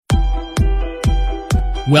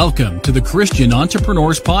Welcome to the Christian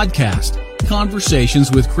Entrepreneurs Podcast.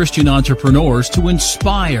 Conversations with Christian entrepreneurs to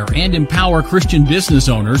inspire and empower Christian business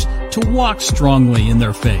owners to walk strongly in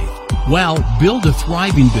their faith, while build a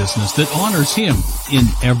thriving business that honors Him in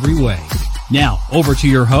every way. Now, over to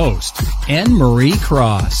your host, Anne-Marie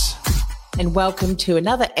Cross. And welcome to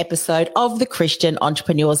another episode of the Christian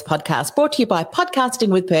Entrepreneurs Podcast, brought to you by Podcasting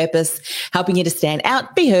with Purpose, helping you to stand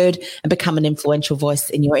out, be heard, and become an influential voice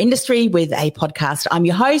in your industry with a podcast. I'm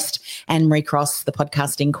your host, Anne-Marie Cross, the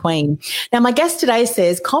podcasting queen. Now, my guest today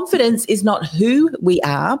says confidence is not who we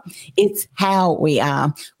are, it's how we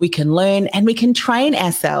are. We can learn and we can train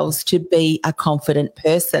ourselves to be a confident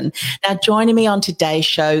person. Now, joining me on today's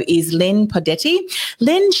show is Lynn Podetti.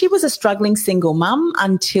 Lynn, she was a struggling single mum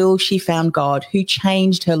until she found God, who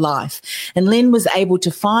changed her life. And Lynn was able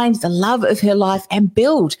to find the love of her life and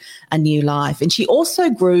build a new life. And she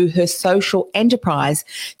also grew her social enterprise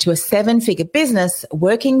to a 7-figure business,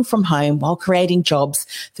 working from home while creating jobs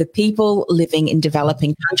for people living in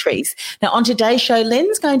developing countries. Now, on today's show,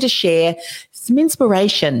 Lynn's going to share some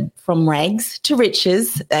inspiration from rags to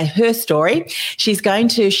riches, her story. She's going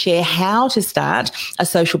to share how to start a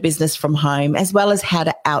social business from home, as well as how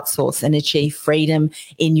to outsource and achieve freedom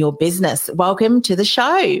in your business. Welcome to the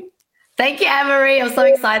show. Thank you, Anne-Marie. I'm so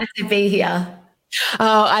excited to be here.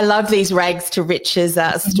 Oh, I love these rags to riches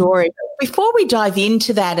story. Before we dive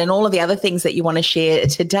into that and all of the other things that you want to share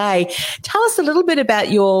today, tell us a little bit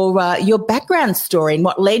about your background story and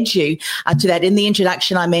what led you to that. In the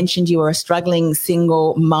introduction, I mentioned you were a struggling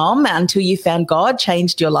single mom until you found God,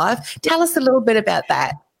 changed your life. Tell us a little bit about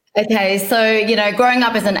that. Okay, so, growing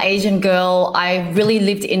up as an Asian girl, I really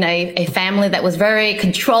lived in a family that was very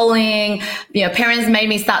controlling. Parents made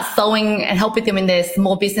me start sewing and help with them in their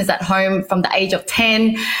small business at home from the age of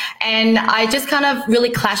 10. And I just kind of really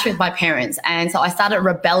clashed with my parents. And so I started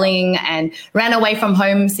rebelling and ran away from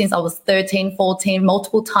home since I was 13, 14,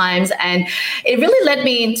 multiple times. And it really led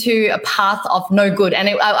me into a path of no good. And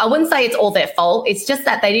I wouldn't say it's all their fault. It's just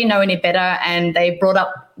that they didn't know any better, and they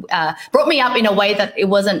brought me up in a way that it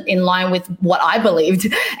wasn't in line with what I believed.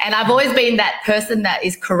 And I've always been that person that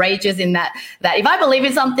is courageous in that if I believe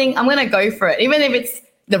in something, I'm going to go for it, even if it's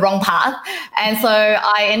the wrong path. And so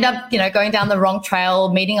I end up, going down the wrong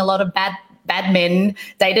trail, meeting a lot of bad men,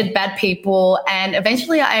 dated bad people. And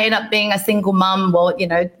eventually I ended up being a single mum. Well,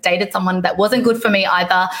 dated someone that wasn't good for me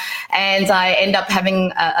either. And I end up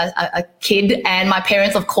having a kid, and my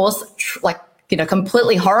parents, of course,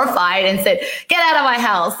 completely horrified and said, get out of my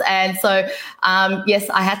house. And so, yes,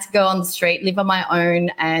 I had to go on the street, live on my own.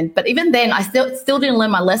 But even then, I still didn't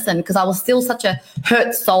learn my lesson, because I was still such a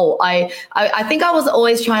hurt soul. I think I was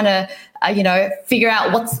always trying to, figure out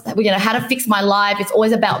how to fix my life. It's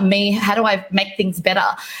always about me. How do I make things better?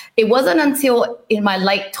 It wasn't until in my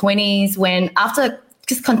late 20s, when after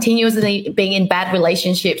just continuously being in bad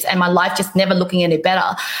relationships and my life just never looking any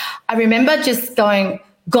better, I remember just going,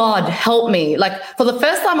 God, help me. Like, for the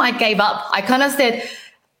first time I gave up. I kind of said,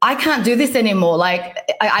 I can't do this anymore. Like,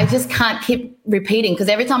 I just can't keep repeating, because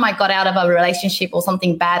every time I got out of a relationship or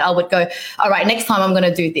something bad, I would go, all right, next time I'm going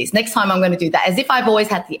to do this. Next time I'm going to do that, as if I've always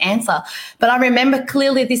had the answer. But I remember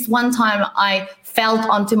clearly this one time I fell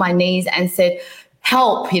onto my knees and said,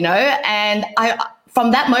 help, and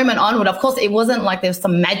from that moment onward, of course, it wasn't like there was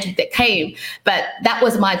some magic that came, but that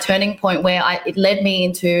was my turning point, where it led me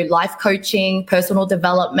into life coaching, personal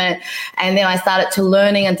development. And then I started to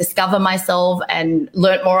learning and discover myself and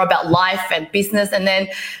learn more about life and business. And then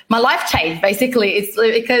my life changed, basically. It's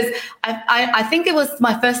because I think it was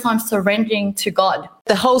my first time surrendering to God.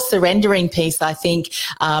 The whole surrendering piece, I think,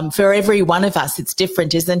 for every one of us, it's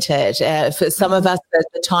different, isn't it? For some of us,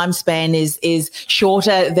 the time span is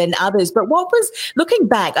shorter than others. But what was, looking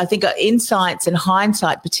back, I think insights and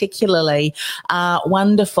hindsight particularly are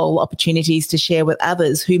wonderful opportunities to share with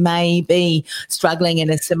others who may be struggling in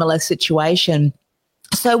a similar situation.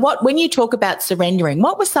 So when you talk about surrendering,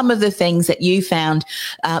 what were some of the things that you found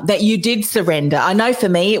that you did surrender? I know for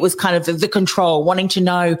me, it was kind of the control, wanting to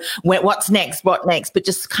know what next, but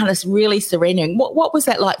just kind of really surrendering. What was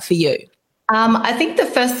that like for you? I think the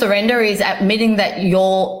first surrender is admitting that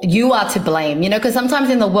you are to blame, because sometimes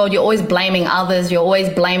in the world, you're always blaming others. You're always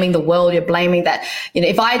blaming the world. You're blaming that,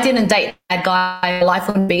 if I didn't date that guy, life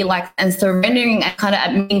wouldn't be like, and surrendering and kind of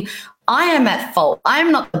admitting, I am at fault. I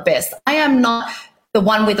am not the best. I am not the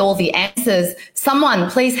one with all the answers. someone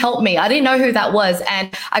please help me. I didn't know who that was. And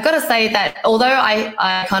I got to say that although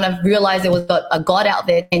I kind of realized there was a God out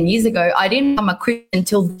there 10 years ago, I didn't become a Christian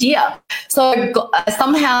until this year. So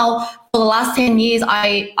somehow for the last 10 years,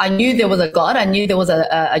 I knew there was a God. I knew there was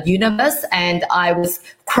a universe, and I was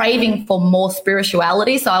craving for more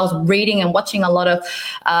spirituality. So I was reading and watching a lot of,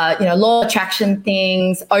 law of attraction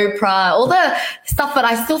things, Oprah, all the stuff, but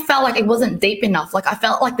I still felt like it wasn't deep enough. Like I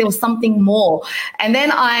felt like there was something more. And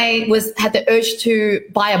then I had the urge to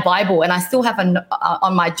buy a Bible, and I still have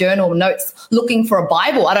on my journal notes looking for a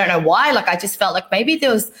Bible. I don't know why. Like I just felt like maybe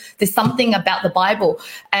there's something about the Bible.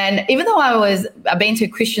 And even though I've been to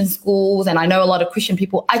Christian schools and I know a lot of Christian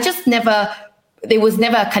people, there was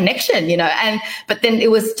never a connection, but then it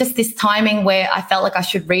was just this timing where I felt like I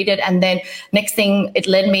should read it. And then next thing, it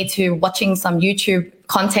led me to watching some YouTube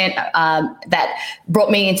content that brought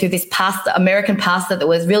me into this American pastor that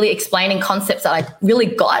was really explaining concepts that I really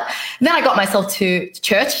got. And then I got myself to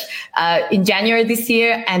church in January this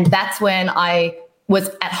year. And that's when I was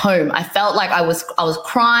at home. I felt like I was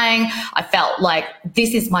crying. I felt like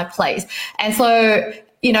this is my place. And so,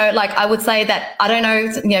 I would say that, I don't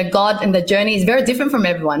know, God and the journey is very different from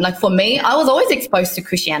everyone. Like for me, I was always exposed to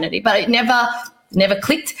Christianity, but it never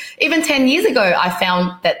clicked. Even 10 years ago, I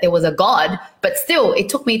found that there was a God, but still it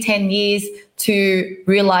took me 10 years to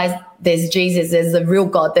realize there's Jesus, there's the real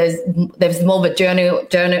God. There's more of a journey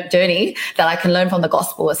that I can learn from the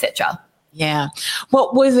gospel, etc. Yeah.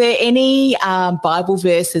 Well, were there any Bible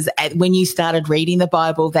verses when you started reading the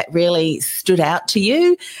Bible that really stood out to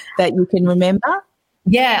you that you can remember?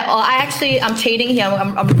 Yeah, I'm cheating here.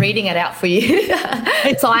 I'm reading it out for you.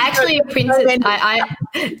 So I actually printed.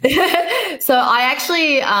 So I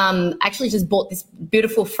actually just bought this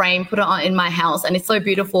beautiful frame, put it on in my house, and it's so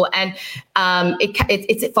beautiful. And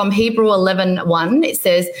it's from Hebrew 11:1. It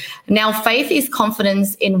says, "Now faith is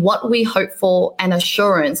confidence in what we hope for and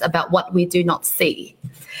assurance about what we do not see."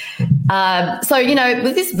 So,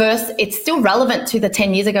 with this verse, it's still relevant to the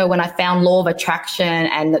 10 years ago when I found law of attraction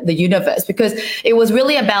and the universe, because it was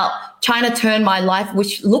really about trying to turn my life,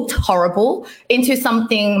 which looked horrible, into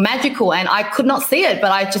something magical. And I could not see it,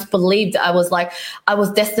 but I just believed I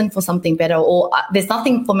was destined for something better, or there's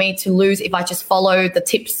nothing for me to lose if I just follow the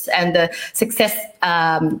tips and the success,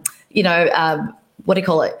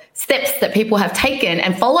 steps that people have taken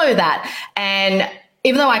and follow that. And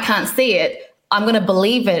even though I can't see it, I'm going to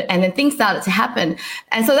believe it. And then things started to happen.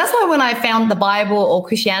 And so that's why when I found the Bible or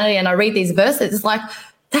Christianity and I read these verses, it's like,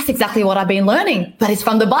 that's exactly what I've been learning, but it's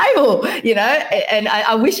from the Bible, and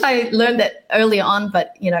I wish I learned that earlier on,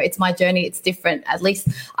 but, it's my journey. It's different. At least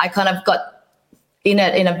I kind of got in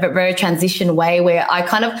a very transition way where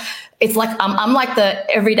it's like I'm like the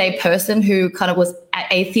everyday person who kind of was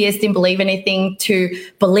atheist, didn't believe anything, to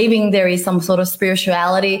believing there is some sort of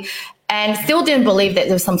spirituality, and still didn't believe that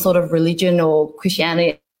there was some sort of religion or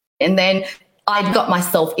Christianity. And then I got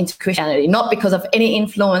myself into Christianity, not because of any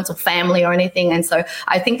influence or family or anything. And so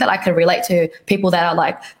I think that I can relate to people that are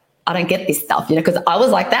like, I don't get this stuff, because I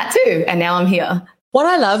was like that too. And now I'm here. What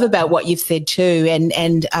I love about what you've said too,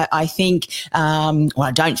 and I think,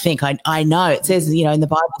 I don't think, I know it says, in the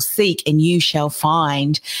Bible, seek and you shall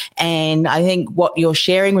find. And I think what you're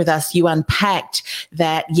sharing with us, you unpacked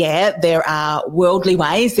that, there are worldly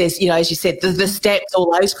ways. There's, as you said, the steps, all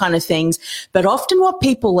those kind of things. But often what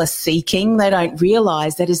people are seeking, they don't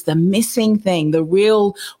realize that is the missing thing, the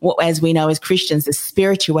real, as we know as Christians, the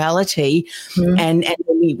spirituality. Mm-hmm. And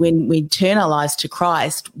when we turn our lives to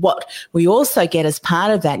Christ, what we also get as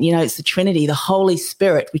part of that, it's the Trinity, the Holy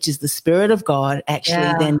Spirit, which is the Spirit of God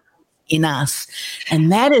actually then in us.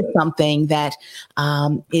 And that is something that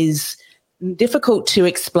is difficult to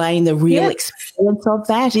explain, the real experience of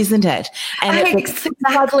that, isn't it? And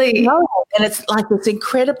exactly. And it's like this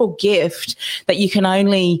incredible gift that you can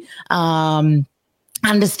only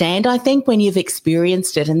understand, I think, when you've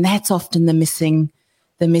experienced it. And that's often the missing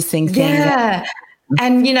thing. Yeah.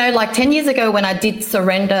 And, 10 years ago when I did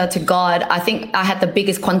surrender to God, I think I had the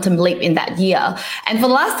biggest quantum leap in that year. And for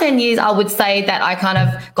the last 10 years, I would say that I kind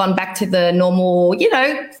of gone back to the normal,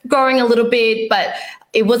 growing a little bit, but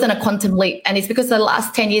it wasn't a quantum leap. And it's because the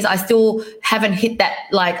last 10 years, I still haven't hit that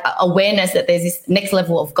awareness that there's this next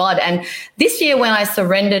level of God. And this year when I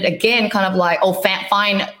surrendered again, kind of like,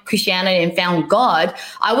 fine, Christianity and found God,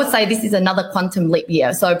 I would say this is another quantum leap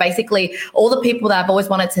year. So basically all the people that I've always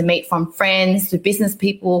wanted to meet, from friends to business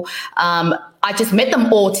people, I just met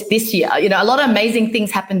them all this year. You know, a lot of amazing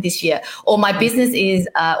things happened this year. Or my business is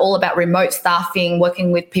all about remote staffing,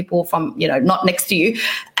 working with people from, you know, not next to you.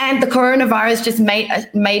 And the coronavirus just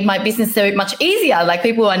made my business so much easier. Like,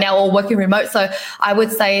 people are now all working remote. So I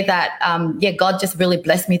would say that, God just really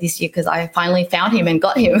blessed me this year because I finally found him and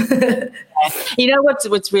got him. You know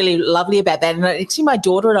what's really lovely about that, and actually my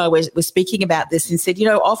daughter and I were speaking about this and said, you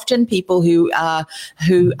know, often people who've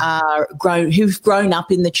grown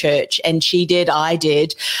up in the church, and I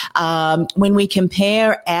did, when we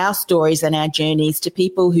compare our stories and our journeys to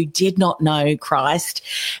people who did not know Christ,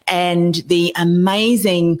 and the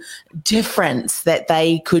amazing difference that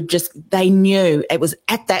they knew it was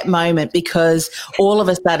at that moment, because all of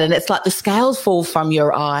a sudden it's like the scales fall from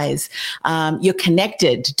your eyes. You're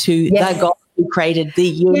connected to the God who created the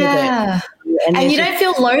universe. Yeah. And you don't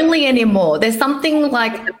feel lonely anymore. There's something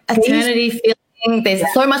like eternity feeling. There's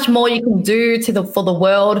so much more you can do for the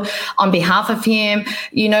world on behalf of him.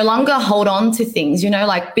 You no longer hold on to things, you know,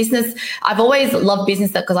 like business. I've always loved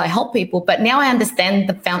business because I help people, but now I understand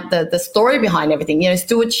the story behind everything, you know,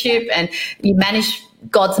 stewardship, and you manage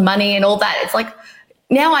God's money and all that. It's like,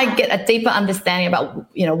 now I get a deeper understanding about,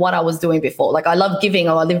 you know, what I was doing before. Like, I love giving,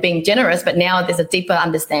 or I love being generous, but now there's a deeper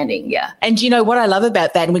understanding. Yeah. And you know what I love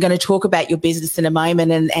about that, and we're going to talk about your business in a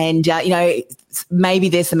moment, and you know, maybe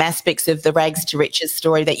there's some aspects of the rags to riches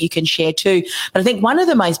story that you can share too. But I think one of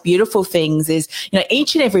the most beautiful things is, you know,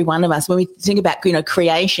 each and every one of us, when we think about, you know,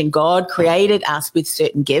 creation, God created us with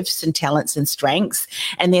certain gifts and talents and strengths,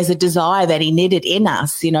 and there's a desire that he knitted in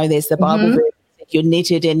us. You know, there's the Bible verse, you're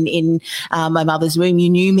knitted in my mother's womb. You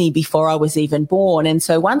knew me before I was even born. And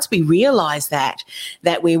so once we realize that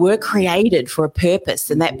we were created for a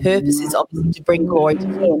purpose, and that purpose is obviously to bring glory to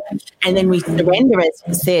him, and then we surrender, as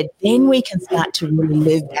you said, then we can start to really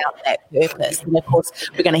live out that purpose. And of course,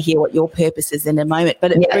 we're going to hear what your purpose is in a moment,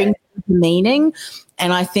 but it brings meaning.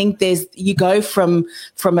 And I think you go from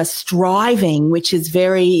a striving, which is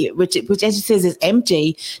which as you says is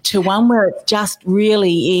empty, to one where it's just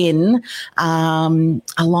really in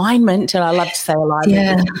alignment. And I love to say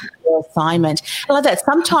alignment. Your assignment. I love that.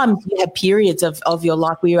 Sometimes you have periods of your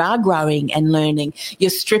life where you are growing and learning. You're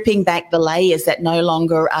stripping back the layers that no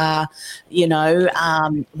longer are, you know,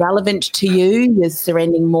 relevant to you. You're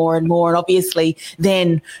surrendering more and more. And obviously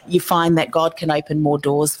then you find that God can open more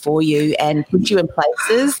doors for you and put you in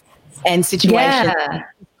places and situations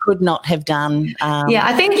you could not have done.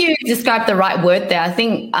 I think you described the right word there. I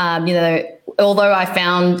think, you know, although I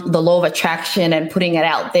found the law of attraction and putting it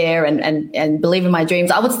out there and believe in my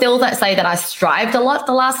dreams, I would still say that I strived a lot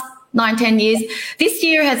the last 9-10 years. This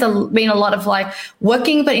year has been a lot of like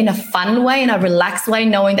working, but in a fun way, in a relaxed way,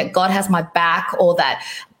 knowing that God has my back, or that,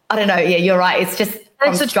 I don't know. Yeah, you're right. It's just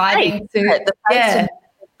from striving to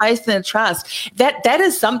faith and trust. That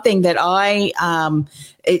is something that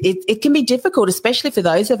it can be difficult, especially for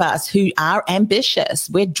those of us who are ambitious.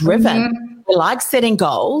 We're driven. We like setting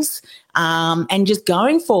goals and just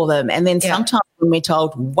going for them. And then sometimes when we're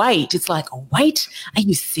told, wait, it's like, wait, are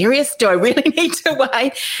you serious? Do I really need to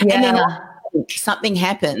wait? Yeah. And then something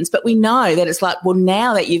happens, but we know that it's like, well,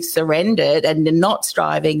 now that you've surrendered and you're not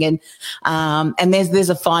striving, and there's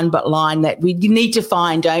a fine line that we need to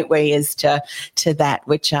find, don't we, as to that,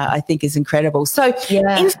 which I think is incredible. So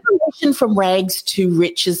inspiration from rags to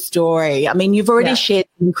riches story. I mean, you've already shared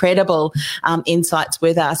incredible insights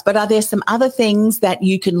with us, but are there some other things that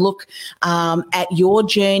you can look at your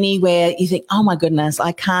journey where you think, oh my goodness,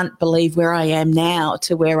 I can't believe where I am now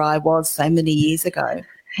to where I was so many years ago?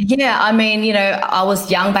 Yeah, I mean, you know, I was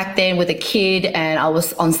young back then with a kid, and I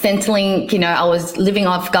was on Centrelink, you know, I was living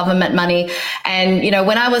off government money. And, you know,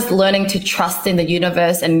 when I was learning to trust in the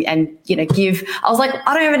universe and you know, give, I was like,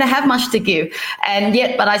 I don't even have much to give.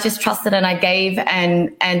 But I just trusted and I gave.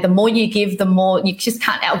 And the more you give, the more you just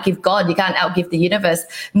can't outgive God. You can't outgive the universe.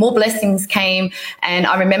 More blessings came. And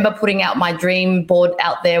I remember putting out my dream board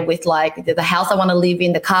out there with like the house I want to live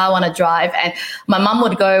in, the car I want to drive. And my mum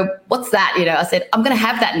would go, what's that? You know, I said, I'm going to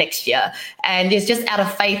have that next year. And it's just out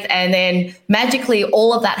of faith. And then magically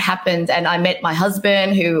all of that happened. And I met my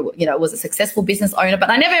husband, who, you know, was a successful business owner, but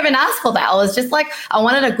I never even asked for that. I was just like, I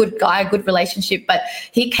wanted a good guy, a good relationship, but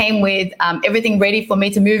he came with everything ready for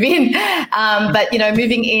me to move in. But, you know,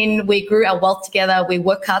 moving in, we grew our wealth together. We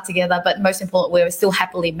worked hard together, but most important, we were still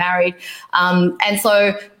happily married. And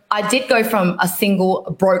so I did go from a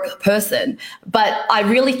single broke person, but I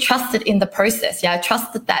really trusted in the process. Yeah, I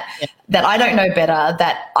trusted that I don't know better,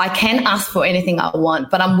 that I can ask for anything I want,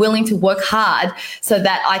 but I'm willing to work hard so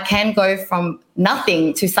that I can go from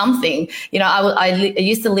nothing to something. You know, I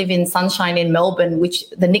used to live in sunshine in Melbourne, which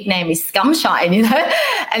the nickname is Scumshine, you know,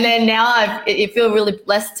 and then now I feel really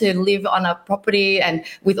blessed to live on a property and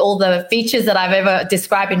with all the features that I've ever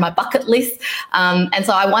described in my bucket list. And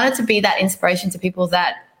so I wanted to be that inspiration to people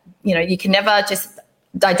that, you know, you can never just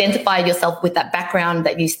identify yourself with that background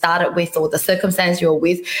that you started with or the circumstance you're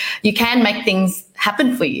with. You can make things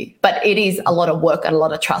happen for you, but it is a lot of work and a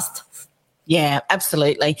lot of trust. Yeah,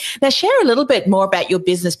 absolutely. Now, share a little bit more about your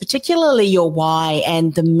business, particularly your why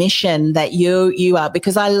and the mission that you are,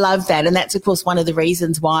 because I love that. And that's, of course, one of the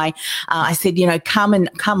reasons why I said, you know, come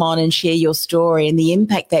on and share your story and the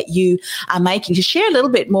impact that you are making. To share a little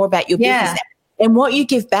bit more about your business and what you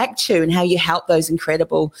give back to and how you help those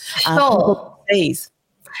incredible people overseas.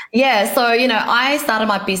 Yeah. So, you know, I started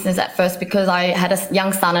my business at first because I had a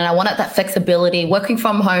young son and I wanted that flexibility working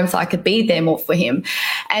from home so I could be there more for him.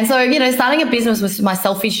 And so, you know, starting a business was my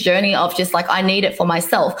selfish journey of just like, I need it for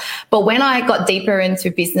myself. But when I got deeper into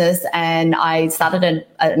business and I started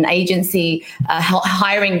an agency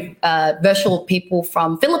hiring virtual people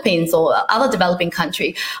from Philippines or other developing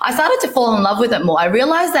country, I started to fall in love with it more. I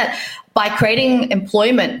realized that by creating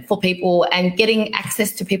employment for people and getting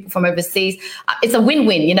access to people from overseas, it's a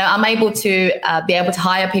win-win. You know, I'm able to be able to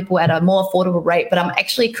hire people at a more affordable rate, but I'm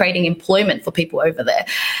actually creating employment for people over there.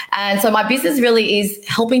 And so my business really is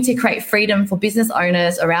helping to create freedom for business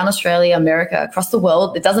owners around Australia, America, across the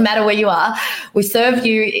world. It doesn't matter where you are. We serve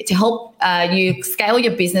you to help you scale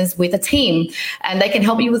your business with a team, and they can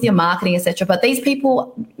help you with your marketing, etc. But these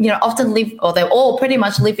people, you know, often live, or they all pretty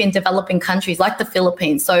much live in developing countries like the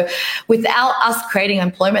Philippines. So without us creating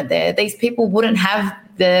employment there, these people wouldn't have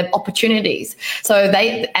the opportunities. So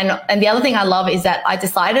and the other thing I love is that I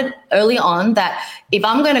decided early on that if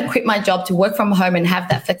I'm going to quit my job to work from home and have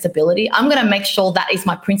that flexibility, I'm going to make sure that is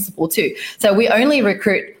my principle too. So we only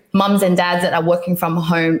recruit mums and dads that are working from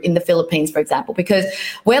home in the Philippines, for example, because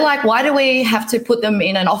we're like, why do we have to put them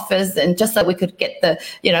in an office and just so we could get the,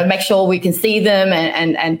 you know, make sure we can see them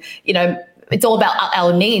and you know, it's all about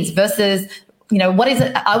our needs versus, you know, what is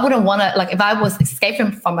it? I wouldn't want to, like, if I was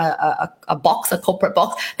escaping from a box, a corporate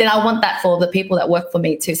box, then I want that for the people that work for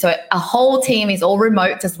me too. So our whole team is all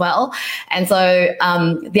remote as well. And so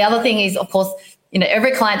the other thing is, of course, you know,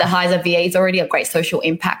 every client that hires a VA is already a great social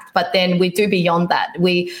impact, but then we do beyond that.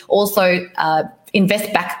 We also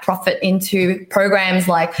invest back profit into programs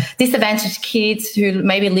like disadvantaged kids who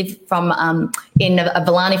maybe live from in a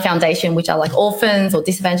Villani Foundation, which are like orphans or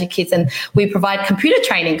disadvantaged kids. And we provide computer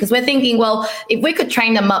training because we're thinking, well, if we could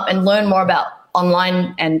train them up and learn more about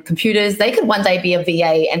online and computers, they could one day be a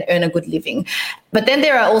VA and earn a good living. But then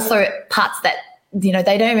there are also parts that, you know,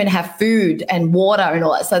 they don't even have food and water and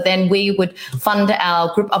all that. So then we would fund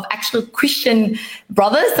our group of actual Christian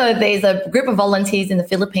brothers. So there's a group of volunteers in the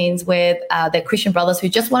Philippines where they're Christian brothers who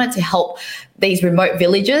just wanted to help these remote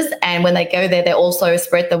villages. And when they go there, they also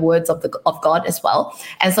spread the words of God as well.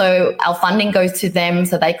 And so our funding goes to them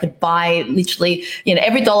so they could buy literally, you know,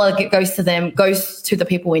 every dollar that goes to them goes to the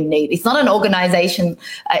people in need. It's not an organization.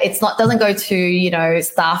 Doesn't go to, you know,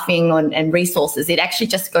 staffing and resources. It actually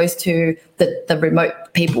just goes to the remote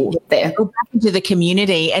people there. Go back into the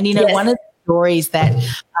community. And, you know, one of the stories that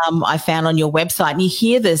I found on your website, and you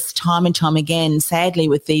hear this time and time again, sadly,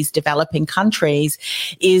 with these developing countries,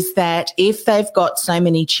 is that if they've got so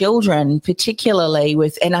many children, particularly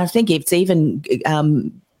with, and I think it's even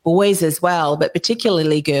boys as well, but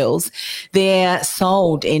particularly girls, they're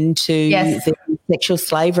sold into the sexual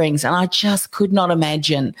slave rings. And I just could not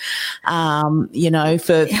imagine, you know,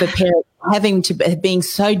 for parents being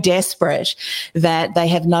so desperate that they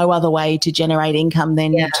have no other way to generate income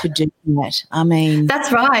than to do that. I mean,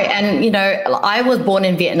 that's right. And, you know, I was born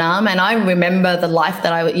in Vietnam and I remember the life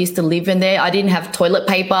that I used to live in there. I didn't have toilet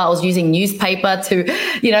paper. I was using newspaper to,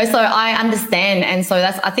 you know, so I understand. And so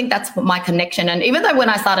I think that's my connection. And even though when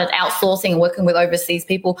I started outsourcing and working with overseas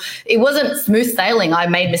people, it wasn't smooth sailing. I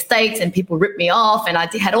made mistakes and people ripped me off and I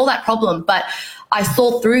had all that problem. But I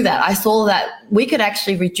saw through that. I saw that we could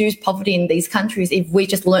actually reduce poverty in these countries if we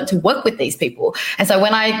just learned to work with these people. And so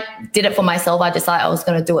when I did it for myself, I decided I was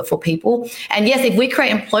going to do it for people. And yes, if we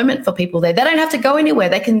create employment for people there, they don't have to go anywhere.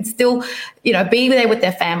 They can still, you know, be there with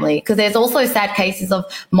their family. Because there's also sad cases of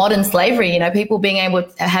modern slavery, you know, people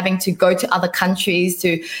having to go to other countries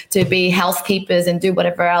to be housekeepers and do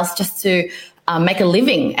whatever else just to make a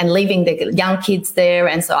living and leaving the young kids there.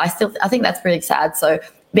 And so I think that's really sad. So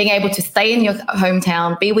being able to stay in your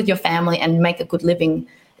hometown, be with your family and make a good living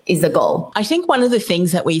is the goal. I think one of the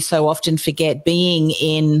things that we so often forget being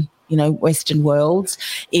in, you know, Western worlds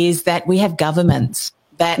is that we have governments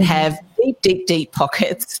that have deep, deep, deep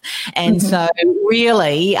pockets. And so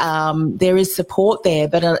really there is support there.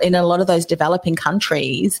 But in a lot of those developing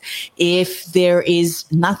countries, if there is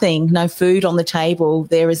nothing, no food on the table,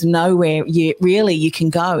 there is nowhere you can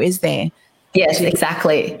go, is there? Yes,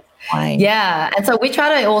 exactly. Yeah. And so we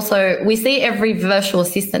try to we see every virtual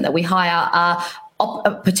assistant that we hire are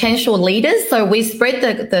potential leaders. So we spread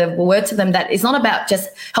the word to them that it's not about just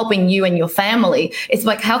helping you and your family. It's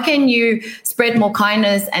like, how can you spread more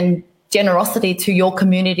kindness and generosity to your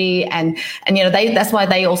community? And that's why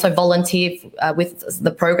they also volunteer with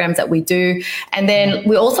the programs that we do. And then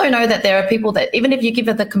we also know that there are people that even if you give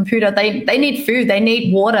them the computer, they need food, they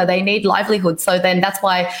need water, they need livelihood. So then that's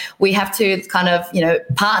why we have to kind of,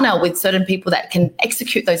 partner with certain people that can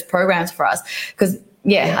execute those programs for us. Because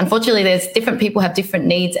unfortunately, there's different people have different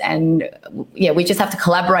needs, and we just have to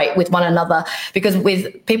collaborate with one another, because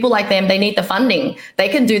with people like them, they need the funding. They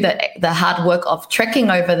can do the hard work of trekking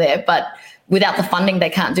over there, but without the funding, they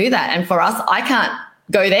can't do that. And for us, I can't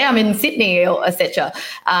go there. I'm in Sydney, or etc.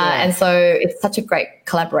 And so it's such a great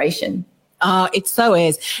collaboration. It so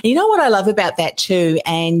is. And you know what I love about that too?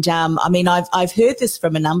 And I've heard this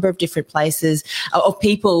from a number of different places of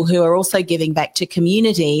people who are also giving back to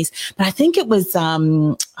communities. But I think it was,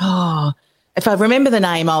 if I remember the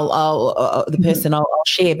name, the person I'll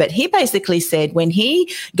share. But he basically said when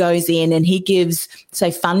he goes in and he gives,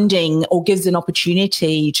 say, funding or gives an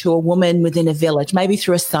opportunity to a woman within a village, maybe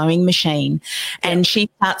through a sewing machine, and she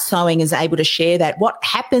starts sewing, is able to share that. What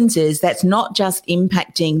happens is that's not just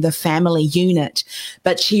impacting the family unit,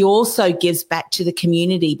 but she also gives back to the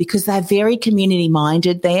community, because they're very community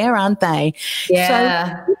minded there, aren't they?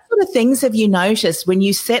 Yeah. So, what sort of things have you noticed when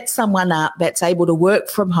you set someone up that's able to work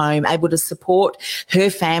from home, able to support her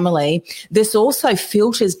family? This also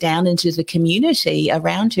filters down into the community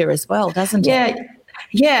around her as well, doesn't it?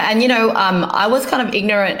 Yeah. And, I was kind of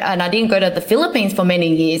ignorant, and I didn't go to the Philippines for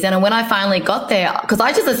many years. And when I finally got there, because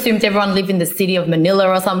I just assumed everyone lived in the city of Manila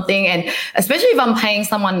or something. And especially if I'm paying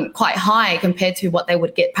someone quite high compared to what they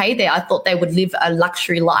would get paid there, I thought they would live a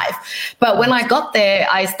luxury life. But when I got there,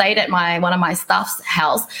 I stayed at one of my staff's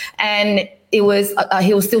house, and it was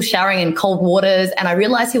he was still showering in cold waters, and I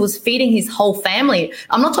realized he was feeding his whole family.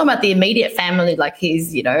 I'm not talking about the immediate family, like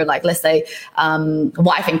his, like let's say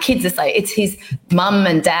wife and kids. Let's say it's his mum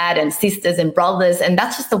and dad and sisters and brothers, and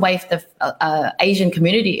that's just the way the Asian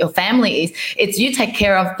community or family is. It's you take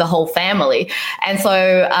care of the whole family, and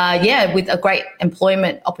so with a great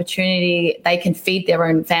employment opportunity, they can feed their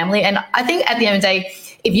own family. And I think at the end of the day,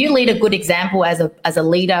 if you lead a good example as a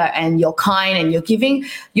leader, and you're kind and you're giving,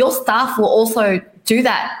 your staff will also do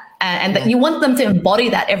that. And that you want them to embody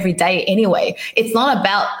that every day anyway. It's not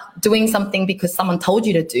about doing something because someone told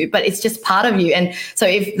you to do, but it's just part of you. And so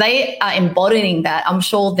if they are embodying that, I'm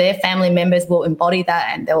sure their family members will embody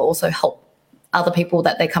that, and they'll also help other people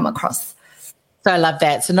that they come across. So I love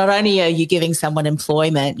that. So not only are you giving someone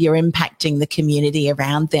employment, you're impacting the community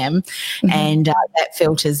around them, and that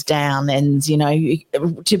filters down. And,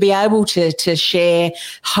 to be able to share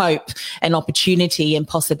hope and opportunity and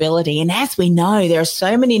possibility. And as we know, there are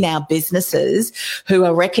so many now businesses who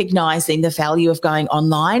are recognizing the value of going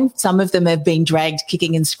online. Some of them have been dragged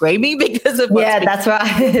kicking and screaming because of that's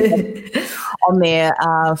right. on there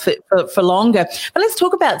for longer. But let's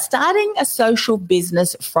talk about starting a social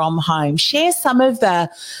business from home. Share some of the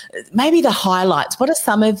highlights. What are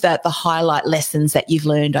some of the highlight lessons that you've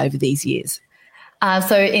learned over these years?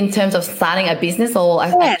 So in terms of starting a business, or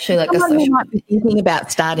actually like someone who might be thinking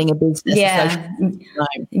about starting a business.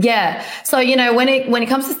 So, when it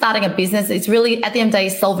comes to starting a business, it's really at the end of the day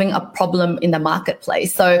solving a problem in the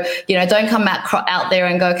marketplace. So, don't come out there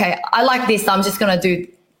and go, okay, I like this, so I'm just going to do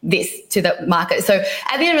this to the market. So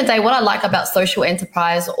at the end of the day, what I like about social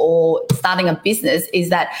enterprise or starting a business is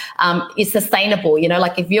that it's sustainable.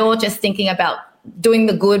 Like if you're just thinking about doing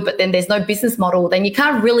the good, but then there's no business model, then you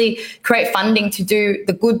can't really create funding to do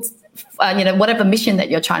the good, whatever mission that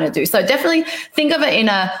you're trying to do. So definitely think of it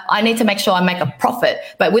I need to make sure I make a profit,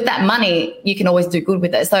 but with that money, you can always do good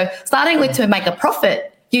with it. So starting with to make a profit,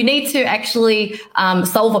 you need to actually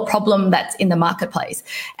solve a problem that's in the marketplace.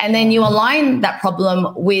 And then you align that problem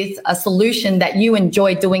with a solution that you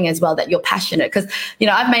enjoy doing as well, that you're passionate. Because,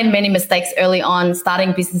 I've made many mistakes early on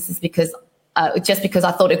starting businesses because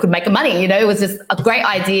I thought it could make money. It was just a great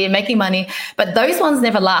idea, making money. But those ones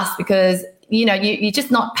never last because you're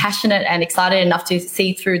just not passionate and excited enough to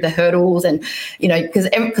see through the hurdles. And,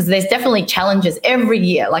 because there's definitely challenges every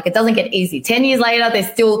year. Like it doesn't get easy. 10 years later,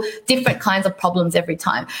 there's still different kinds of problems every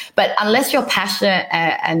time. But unless you're passionate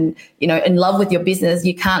and in love with your business,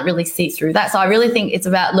 you can't really see through that. So I really think it's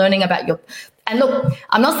about learning about And look,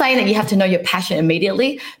 I'm not saying that you have to know your passion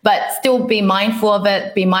immediately, but still be mindful of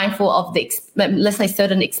it. Be mindful of the, let's say,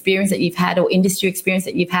 certain experience that you've had or industry experience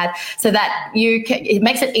that you've had, so that it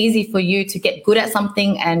makes it easy for you to get good at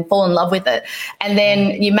something and fall in love with it. And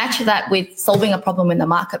then you match that with solving a problem in the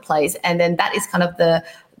marketplace. And then that is kind of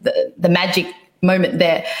the magic moment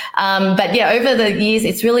there. But yeah, over the years,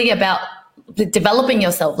 it's really about developing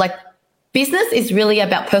yourself. Like, business is really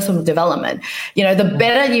about personal development. You know, the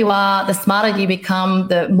better you are, the smarter you become,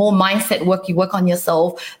 the more mindset work you work on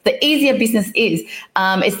yourself, the easier business is.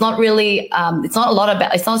 It's not really, it's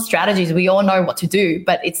not strategies. We all know what to do,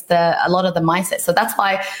 but it's a lot of the mindset. So that's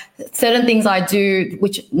why certain things I do,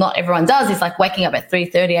 which not everyone does, is like waking up at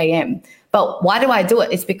 3:30 a.m. But why do I do it?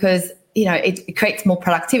 It's because, you know, it creates more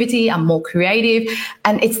productivity. I'm more creative.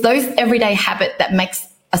 And it's those everyday habits that makes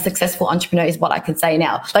a successful entrepreneur, is what I can say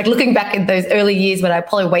now. Like, looking back at those early years when I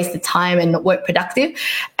probably wasted time and weren't productive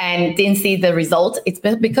and didn't see the result, it's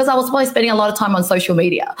because I was probably spending a lot of time on social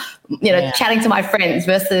media, you know, chatting to my friends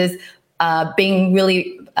versus being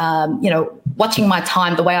really, you know, watching my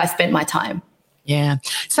time the way I spent my time. Yeah.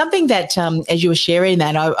 Something that, as you were sharing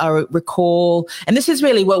that, I recall, and this is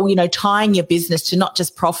really what, you know, tying your business to not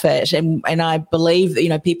just profit. And I believe that, you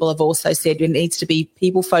know, people have also said it needs to be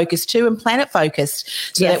people focused too and planet focused,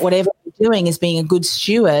 so that whatever we're doing is being a good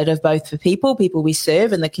steward of both the people we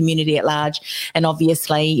serve and the community at large, and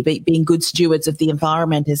obviously being good stewards of the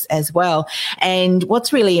environment as well. And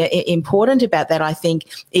what's really important about that, I think,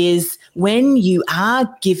 is when you are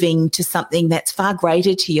giving to something that's far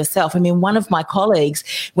greater to yourself. I mean, one of my colleagues,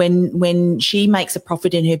 when she makes a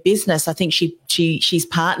profit in her business, I think she's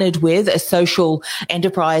partnered with a social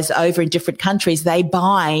enterprise over in different countries. They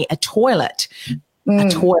buy a toilet,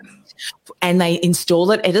 and they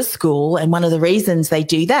install it at a school. And one of the reasons they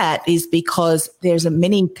do that is because there's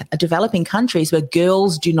many developing countries where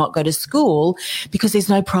girls do not go to school because there's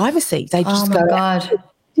no privacy. They just go out.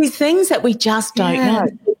 These things that we just don't know.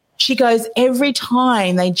 She goes, every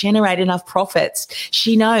time they generate enough profits,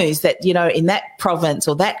 she knows that, you know, in that province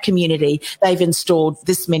or that community, they've installed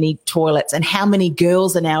this many toilets and how many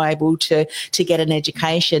girls are now able to get an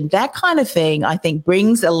education. That kind of thing, I think,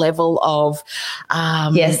 brings a level of,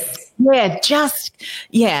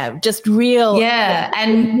 just real. Yeah.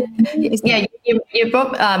 And you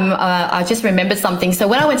brought, I just remembered something. So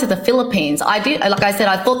when I went to the Philippines, I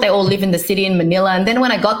thought they all live in the city in Manila. And then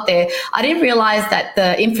when I got there, I didn't realize that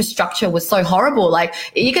the infrastructure was so horrible. Like,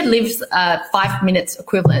 you could live 5 minutes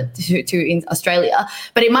equivalent to in Australia,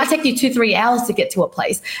 but it might take you 2-3 hours to get to a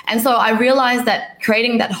place. And so I realized that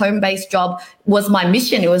creating that home-based job was my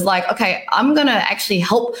mission. It was like, okay, I'm going to actually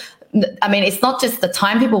help. I mean, it's not just the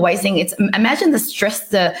time people wasting. It's, imagine the stress,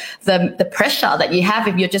 the pressure that you have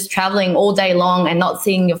if you're just traveling all day long and not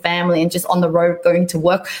seeing your family and just on the road going to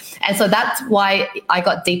work. And so that's why I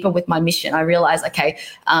got deeper with my mission. I realized, okay,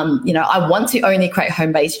 you know, I want to only create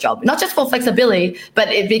home-based job, not just for flexibility, but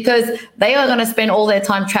because they are going to spend all their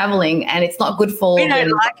time traveling, and it's not good for them.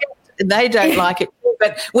 They don't like it.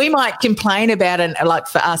 But we might complain about it, like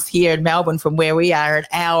for us here in Melbourne, from where we are, an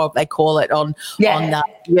hour, they call it on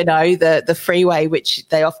you know, the freeway, which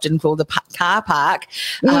they often call the car park.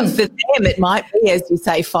 For them, it might be, as you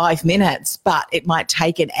say, 5 minutes, but it might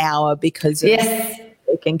take an hour because of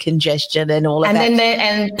and congestion and all of that.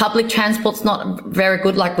 And public transport's not very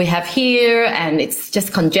good like we have here, and it's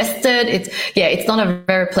just congested. It's not a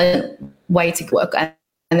very pleasant way to work.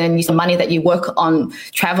 And then use the money that you work on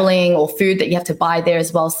traveling or food that you have to buy there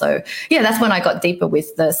as well. So, yeah, that's when I got deeper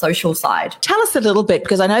with the social side. Tell us a little bit,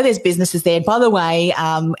 because I know there's businesses there. And by the way,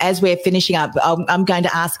 as we're finishing up, I'm going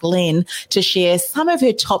to ask Lynn to share some of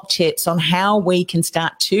her top tips on how we can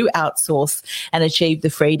start to outsource and achieve the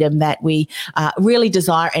freedom that we really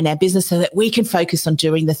desire in our business, so that we can focus on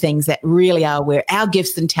doing the things that really are where our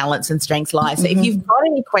gifts and talents and strengths lie. So if you've got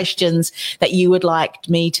any questions that you would like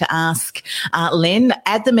me to ask Lynn,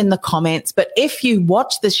 add them in the comments. But if you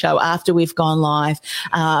watch the show after we've gone live,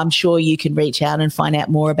 I'm sure you can reach out and find out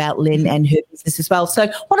more about Lynn and her business as well. So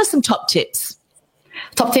what are some top tips?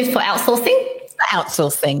 Top tips for outsourcing?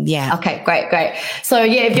 Outsourcing, yeah. Okay, great. So,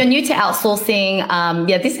 yeah, if you're new to outsourcing,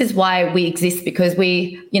 this is why we exist, because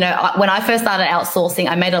when I first started outsourcing,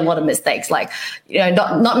 I made a lot of mistakes, like,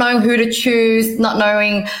 not knowing who to choose, not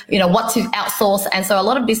knowing, what to outsource. And so a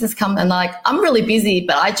lot of business come and like, I'm really busy,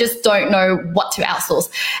 but I just don't know what to outsource.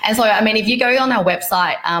 And so, I mean, if you go on our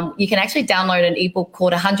website, you can actually download an ebook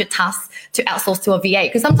called 100 Tasks to Outsource to a VA,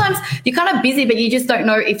 because sometimes you're kind of busy, but you just don't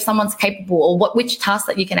know if someone's capable or which tasks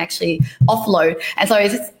that you can actually offload. road. And so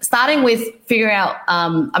it's starting with figuring out,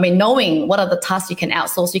 knowing what are the tasks you can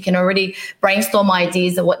outsource. You can already brainstorm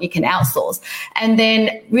ideas of what you can outsource. And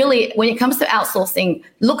then really, when it comes to outsourcing,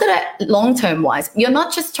 look at it long-term wise. You're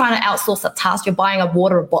not just trying to outsource a task. You're buying a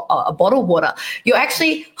bottled water. You're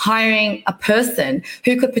actually hiring a person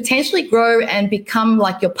who could potentially grow and become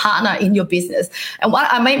like your partner in your business. And what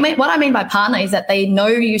I mean by partner is that they know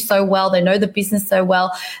you so well. They know the business so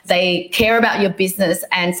well. They care about your business.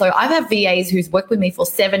 And so I've had VAs who's worked with me for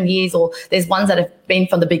 7 years, or there's ones that have been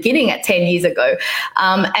from the beginning at 10 years ago.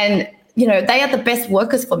 And they are the best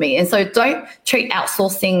workers for me. And so don't treat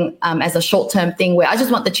outsourcing as a short-term thing where I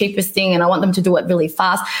just want the cheapest thing and I want them to do it really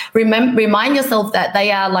fast. Remind yourself that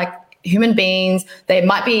they are like human beings. They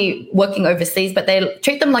might be working overseas, but they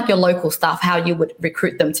treat them like your local staff, how you would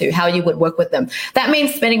recruit them to, how you would work with them. That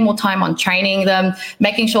means spending more time on training them,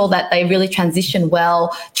 making sure that they really transition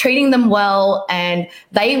well, treating them well. And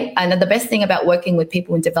the best thing about working with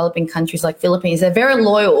people in developing countries like Philippines, they're very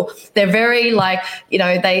loyal. They're very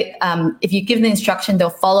if you give them the instruction, they'll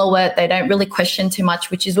follow it. They don't really question too much,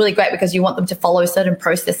 which is really great because you want them to follow a certain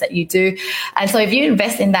process that you do. And so if you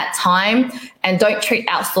invest in that time and don't treat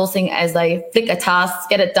outsourcing as a flick a task,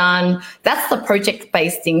 get it done. That's the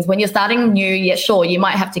project-based things. When you're starting new, yeah, sure, you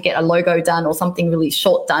might have to get a logo done or something really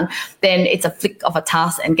short done. Then it's a flick of a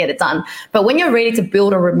task and get it done. But when you're ready to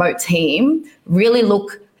build a remote team, really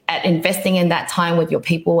look at investing in that time with your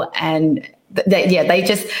people, and they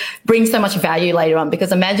just bring so much value later on.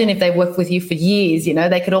 Because imagine if they work with you for years,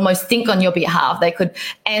 they could almost think on your behalf. They could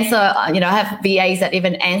answer, I have VAs that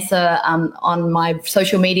even answer on my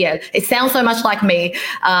social media. It sounds so much like me.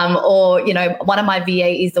 Or one of my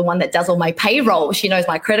VA is the one that does all my payroll. She knows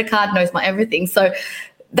my credit card, knows my everything. So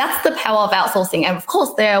that's the power of outsourcing. And of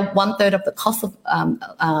course, they're 1/3 of the cost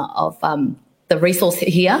of the resource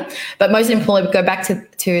here. But most importantly, go back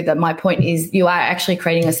to my point is you are actually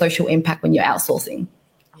creating a social impact when you're outsourcing.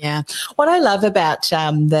 Yeah. What I love about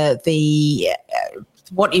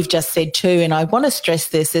what you've just said too, and I want to stress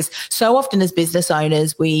this, is so often as business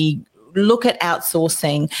owners, we look at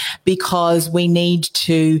outsourcing because we need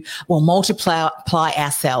to, multiply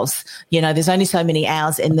ourselves. There's only so many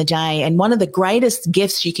hours in the day. And one of the greatest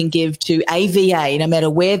gifts you can give to a VA, no matter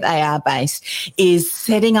where they are based, is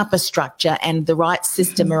setting up a structure and the right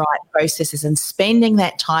system, the right processes, and spending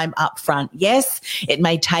that time up front. Yes, it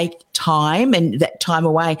may take time and that time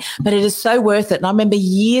away, but it is so worth it. And I remember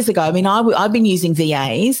years ago, I've been using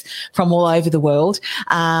VAs from all over the world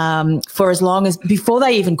for as long as, before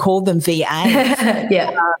they even called them VAs.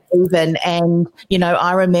 Yeah. And,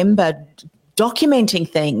 I remember documenting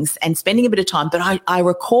things and spending a bit of time. But I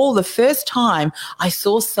recall the first time I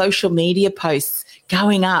saw social media posts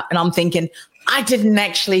going up and I'm thinking, I didn't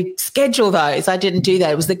actually schedule those. I didn't do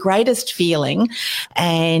that. It was the greatest feeling.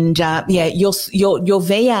 And your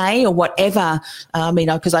VA or whatever,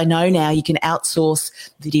 because I know now you can outsource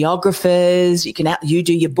videographers, you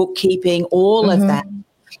do your bookkeeping, all of that.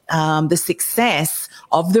 The success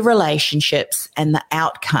of the relationships and the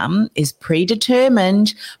outcome is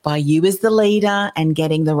predetermined by you as the leader and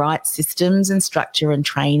getting the right systems and structure and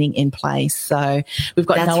training in place. So we've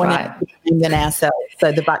got no one else than ourselves.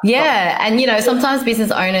 So the buck. Yeah. And, sometimes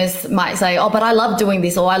business owners might say, oh, but I love doing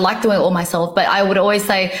this, or I like doing it all myself. But I would always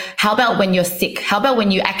say, how about when you're sick? How about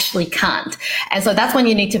when you actually can't? And so that's when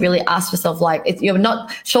you need to really ask yourself, you're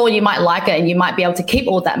not sure, you might like it and you might be able to keep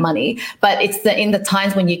all that money, but it's in the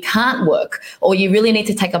times when you can't work or you really need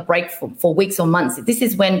to take a break for weeks or months. This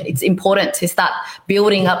is when it's important to start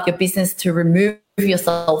building up your business, to remove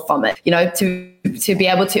yourself from it, to be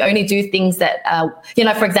able to only do things that,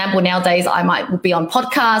 for example, nowadays I might be on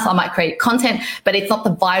podcasts, I might create content, but it's not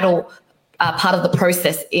the vital part of the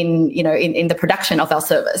process in the production of our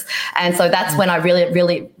service. And so that's when I really,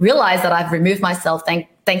 really realized that I've removed myself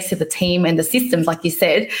thanks to the team and the systems, like you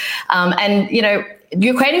said.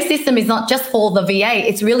 Your creative system is not just for the VA;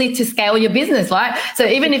 it's really to scale your business, right? So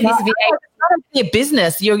even if this VA, it's not only a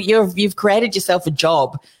business, you've created yourself a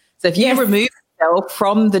job. So if you remove yourself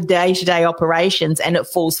from the day-to-day operations and it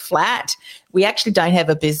falls flat, we actually don't have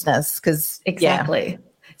a business. Because exactly.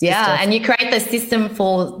 Yeah, and you create the system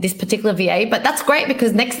for this particular VA, but that's great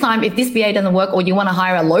because next time if this VA doesn't work or you want to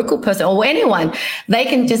hire a local person or anyone, they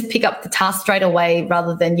can just pick up the task straight away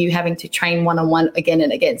rather than you having to train one-on-one again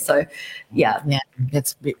and again. So, yeah,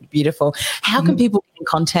 that's beautiful. How can people get in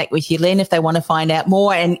contact with you, Lynn, if they want to find out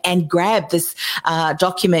more and grab this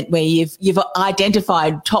document where you've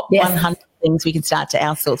identified top 100 things we can start to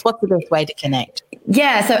outsource? What's the best way to connect?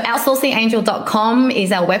 Yeah, so outsourcingangel.com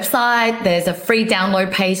is our website. There's a free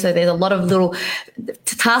download page. So there's a lot of little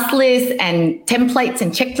task lists and templates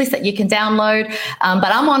and checklists that you can download. But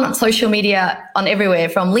I'm on social media on everywhere,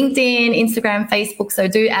 from LinkedIn, Instagram, Facebook. So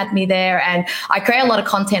do add me there. And I create a lot of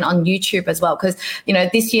content on YouTube as well, because,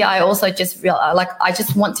 this year I also just realized, I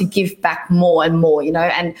just want to give back more and more,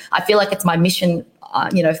 and I feel like it's my mission,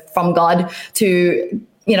 from God to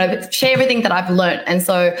share everything that I've learned. And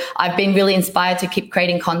so I've been really inspired to keep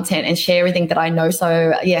creating content and share everything that I know.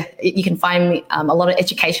 So yeah, you can find me a lot of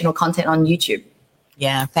educational content on YouTube.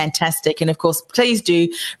 Yeah, fantastic. And of course, please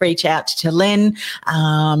do reach out to Lynn.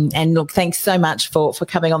 And look, thanks so much for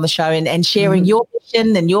coming on the show and sharing your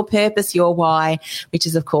mission and your purpose, your why, which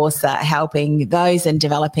is, of course, helping those in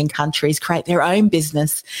developing countries create their own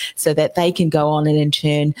business so that they can go on and in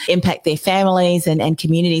turn impact their families and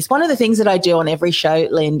communities. One of the things that I do on every show,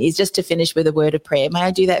 Lynn, is just to finish with a word of prayer. May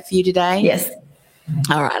I do that for you today? Yes.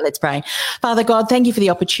 All right, let's pray. Father God, thank you for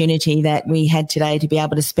the opportunity that we had today to be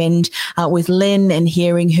able to spend with Lynn and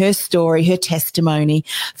hearing her story, her testimony.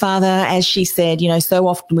 Father, as she said, so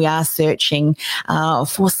often we are searching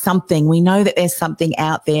for something. We know that there's something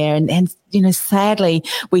out there, and sadly,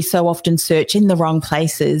 we so often search in the wrong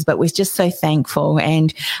places, but we're just so thankful.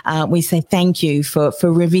 And we say thank you for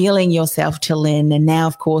revealing yourself to Lynn. And now,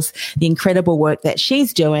 of course, the incredible work that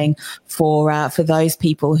she's doing for those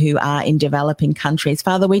people who are in developing countries.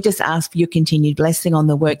 Father, we just ask for your continued blessing on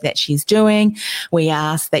the work that she's doing. We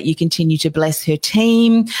ask that you continue to bless her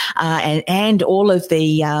team and all of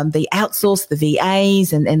the outsource, the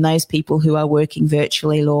VAs and those people who are working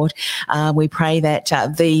virtually, Lord. We pray that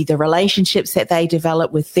the relationships that they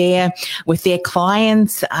develop with their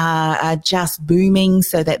clients are just booming,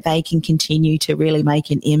 so that they can continue to really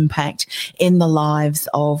make an impact in the lives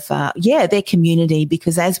of their community.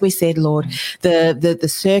 Because as we said, Lord,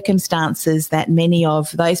 the circumstances that many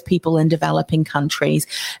of those people in developing countries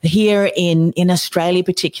here in Australia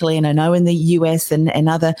particularly, and I know in the US and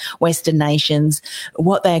other Western nations,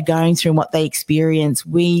 what they're going through and what they experience,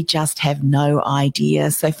 we just have no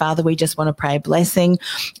idea. So Father, we just want to pray a blessing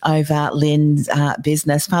over Lynn's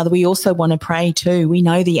business. Father, we also want to pray too. We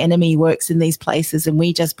know the enemy works in these places, and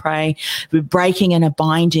we just pray we're breaking and a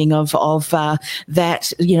binding of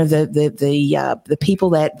that, the people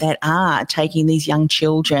that are taking these young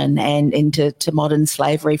children and into modern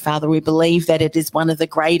slavery. Father, we believe that it is one of the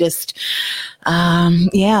greatest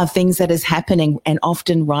things that is happening, and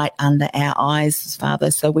often right under our eyes,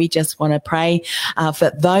 Father. So we just want to pray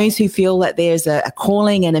for those who feel that there's a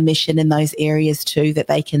calling and a mission in those areas too, that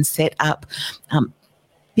they can set up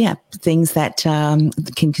things that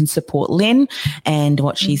can support Lynn and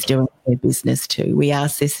what she's doing in her business too. We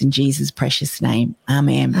ask this in Jesus' precious name.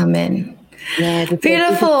 Amen. Amen. Yeah,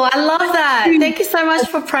 beautiful. I love that. Thank you so much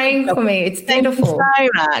for praying for me. It's beautiful. Thank you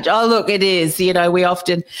so much. Oh, look, it is.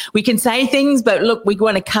 We can say things, but look, we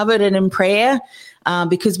want to cover it in prayer.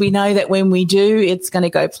 Because we know that when we do, it's going to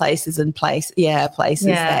go places that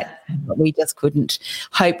we just couldn't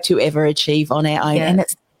hope to ever achieve on our own. Yeah. And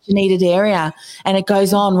it's a needed area, and it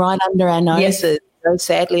goes on right under our noses. Yes. So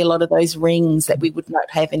sadly, a lot of those rings that we would not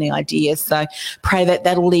have any idea. So pray that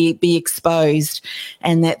that'll be exposed,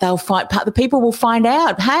 and that the people will find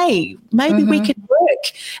out, hey, maybe we could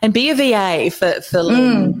work and be a VA for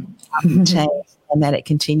Lynn. And that it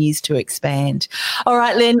continues to expand. All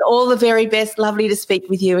right, Lynn, all the very best. Lovely to speak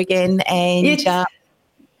with you again, and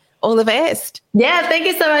all the best. Yeah, thank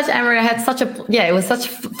you so much, Anne-Marie. I had it was such a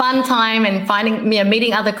fun time, and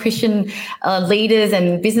meeting other Christian leaders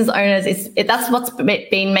and business owners. That's what's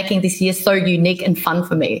been making this year so unique and fun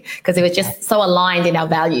for me, because it was just so aligned in our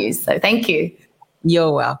values. So thank you.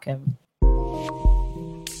 You're welcome.